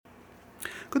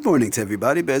Good morning to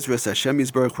everybody. Be'ezras Hashem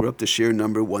Yisbarach, we're up to shir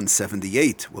number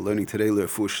 178. We're learning today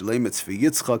L'Refuah Shalema Tzvi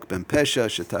Yitzchak Ben Pesha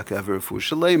Shetak Ever Refuah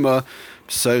Shalema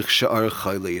P'Saich Sha'ar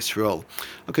Chayle Yisrael.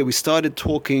 Okay, we started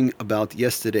talking about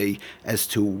yesterday as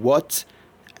to what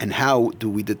and how do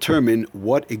we determine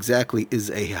what exactly is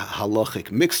a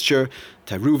halachic mixture,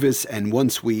 taruvis, and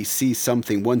once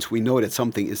we know that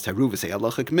something is taruvis, a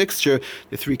halachic mixture,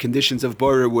 the three conditions of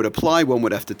borer would apply. One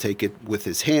would have to take it with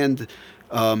his hand.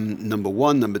 Number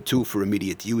one. Number two, for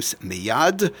immediate use,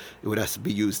 miyad. It would have to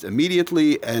be used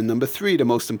immediately. And number three, the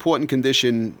most important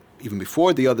condition, even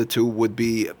before the other two, would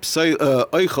be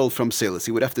oichel from selis.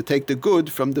 He would have to take the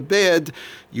good from the bad,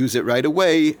 use it right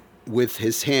away, with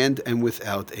his hand and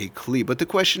without a kli. But the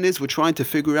question is, we're trying to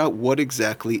figure out what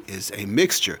exactly is a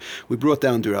mixture. We brought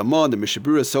down the Ramah, the Mishnah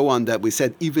Berurah, so on, that we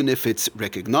said even if it's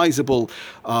recognizable,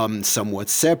 somewhat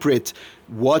separate,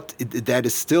 that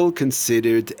is still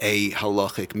considered a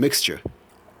halachic mixture.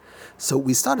 So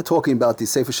we started talking about the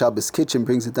Sefer Shabbos Kitchen,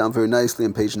 brings it down very nicely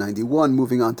on page 91,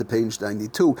 moving on to page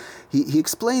 92. He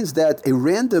explains that a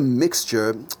random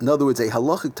mixture, in other words, a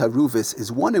halachic taruvis,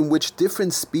 is one in which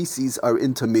different species are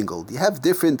intermingled. You have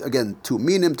different, again, two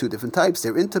minim, two different types,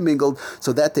 they're intermingled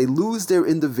so that they lose their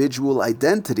individual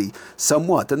identity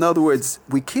somewhat. In other words,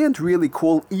 we can't really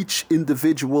call each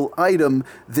individual item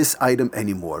this item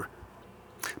anymore.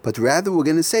 But rather we're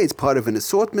going to say it's part of an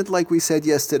assortment, like we said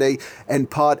yesterday, and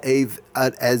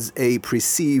as a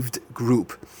perceived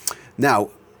group.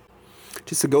 Now,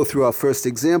 just to go through our first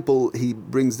example, he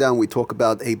brings down, we talk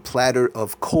about a platter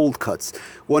of cold cuts.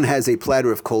 One has a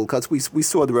platter of cold cuts. We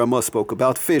saw the Ramah spoke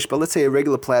about fish, but let's say a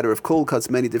regular platter of cold cuts,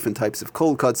 many different types of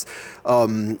cold cuts,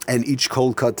 and each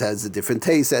cold cut has a different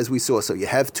taste, as we saw. So you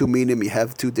have two minim, you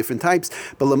have two different types.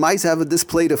 But Lamais have this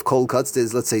plate of cold cuts.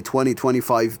 There's, let's say, 20,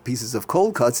 25 pieces of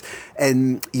cold cuts,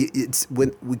 and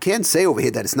we can't say over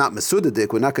here that it's not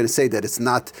mesudadik. We're not going to say that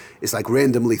it's like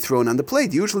randomly thrown on the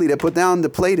plate. Usually they put down the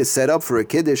plate is set up for a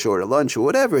kiddush or a lunch or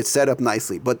whatever, it's set up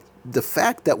nicely. But the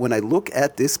fact that when I look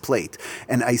at this plate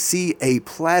and I see a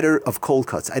platter of cold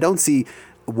cuts, I don't see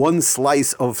one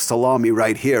slice of salami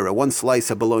right here or one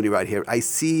slice of bologna right here. I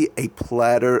see a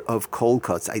platter of cold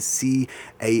cuts. I see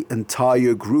an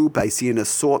entire group. I see an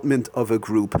assortment of a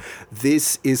group.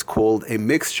 This is called a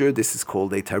mixture. This is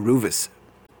called a taruvis.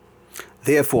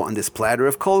 Therefore, on this platter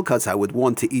of cold cuts, I would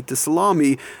want to eat the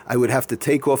salami. I would have to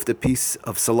take off the piece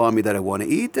of salami that I want to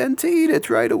eat and to eat it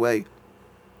right away.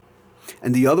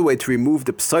 And the other way to remove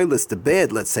the psilis, the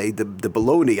bad, let's say, the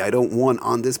bologna I don't want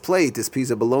on this plate, this piece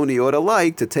of bologna or the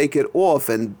like, to take it off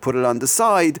and put it on the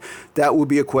side, that would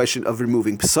be a question of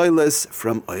removing psilis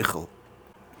from oichel.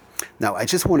 Now, I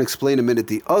just want to explain a minute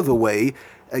the other way.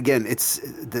 Again, it's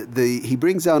he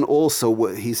brings down also,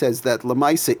 he says that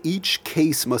Lamaisa, each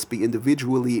case must be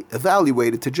individually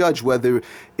evaluated to judge whether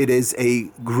it is a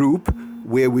group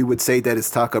where we would say that it's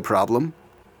taka problem.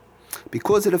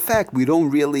 Because of the fact we don't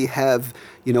really have,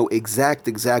 exact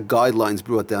guidelines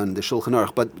brought down in the Shulchan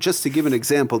Aruch. But just to give an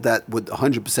example that would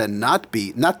 100% not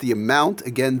the amount,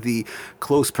 again, the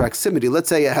close proximity. Let's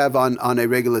say I have on a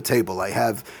regular table, I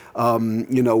have,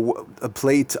 a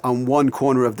plate on one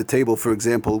corner of the table, for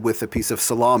example, with a piece of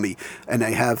salami. And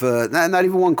I have, not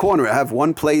even one corner, I have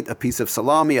one plate, a piece of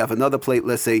salami, I have another plate,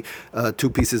 let's say, two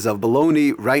pieces of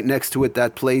bologna, right next to it,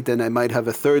 that plate, and I might have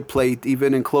a third plate,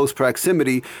 even in close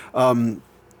proximity,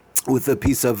 with a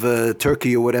piece of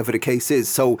turkey or whatever the case is.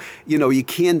 So, you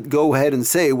can't go ahead and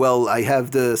say, well, I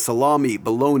have the salami,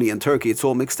 bologna, and turkey. It's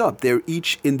all mixed up. They're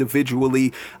each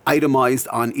individually itemized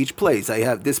on each plate. I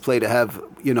have this plate, I have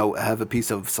a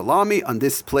piece of salami. On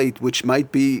this plate, which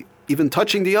might be even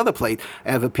touching the other plate,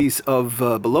 I have a piece of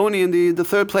bologna, and the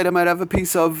third plate I might have a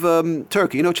piece of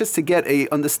turkey, just to get a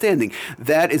understanding.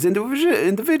 That is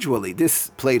individually.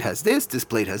 This plate has this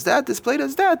plate has that, this plate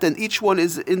has that, and each one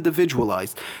is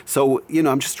individualized. So,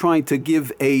 I'm just trying to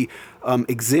give a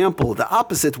example, the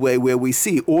opposite way where we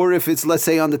see, or if it's, let's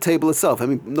say, on the table itself. I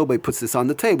mean, nobody puts this on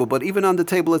the table, but even on the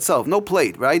table itself, no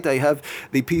plate, right? I have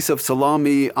the piece of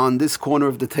salami on this corner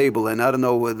of the table, and I don't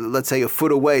know, let's say a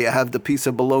foot away, I have the piece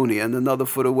of bologna, and another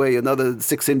foot away, another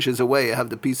 6 inches away, I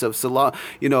have the piece of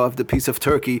of the piece of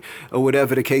turkey, or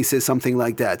whatever the case is, something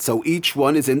like that. So each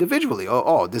one is individually.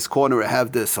 This corner I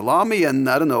have the salami, and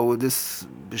I don't know, this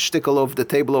shtickle over the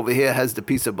table over here has the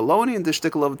piece of bologna, and the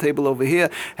shtickle over the table over here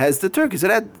has the turkey.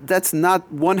 So that's not,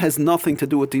 one has nothing to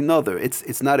do with another.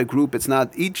 It's not a group. It's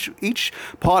not each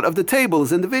part of the table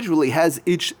is individually has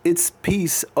its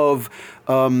piece of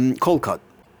cold cut.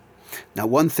 Now,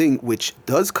 one thing which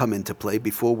does come into play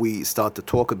before we start to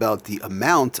talk about the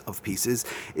amount of pieces,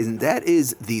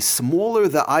 is the smaller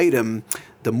the item,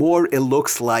 the more it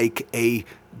looks like a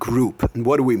group. And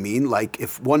what do we mean? Like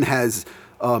if one has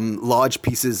large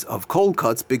pieces of cold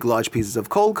cuts, big large pieces of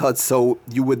cold cuts, so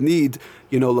you would need,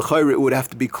 l'chayre, it would have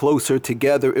to be closer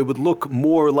together. It would look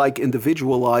more like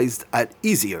individualized at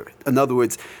easier. In other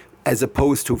words, as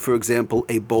opposed to, for example,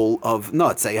 a bowl of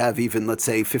nuts. I have even, let's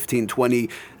say, 15, 20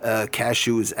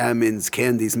 cashews, almonds,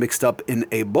 candies mixed up in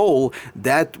a bowl.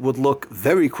 That would look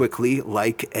very quickly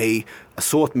like a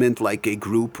assortment, like a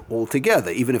group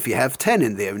altogether, even if you have 10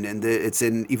 in there, and it's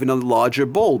in even a larger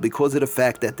bowl because of the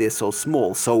fact that they're so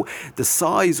small. So the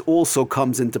size also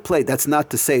comes into play. That's not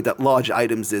to say that large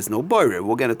items there's no boirer.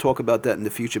 We're going to talk about that in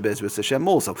the future, Bezras Hashem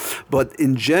also. But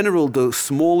in general, the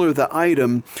smaller the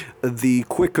item, the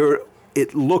quicker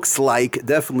it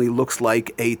definitely looks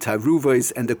like a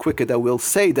taruvis, and the quicker that we'll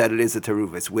say that it is a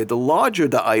taruvis. Where the larger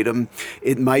the item,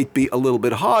 it might be a little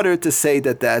bit harder to say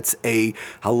that that's a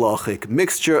halachic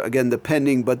mixture, again,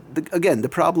 depending, but again, the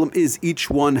problem is each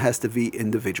one has to be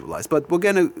individualized. But we're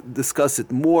going to discuss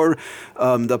it more.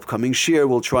 The upcoming shir,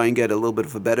 we'll try and get a little bit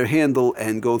of a better handle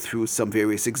and go through some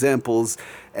various examples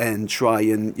and try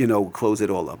and, close it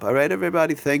all up. All right,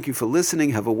 everybody, thank you for listening.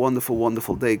 Have a wonderful,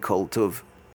 wonderful day. Kol Tov.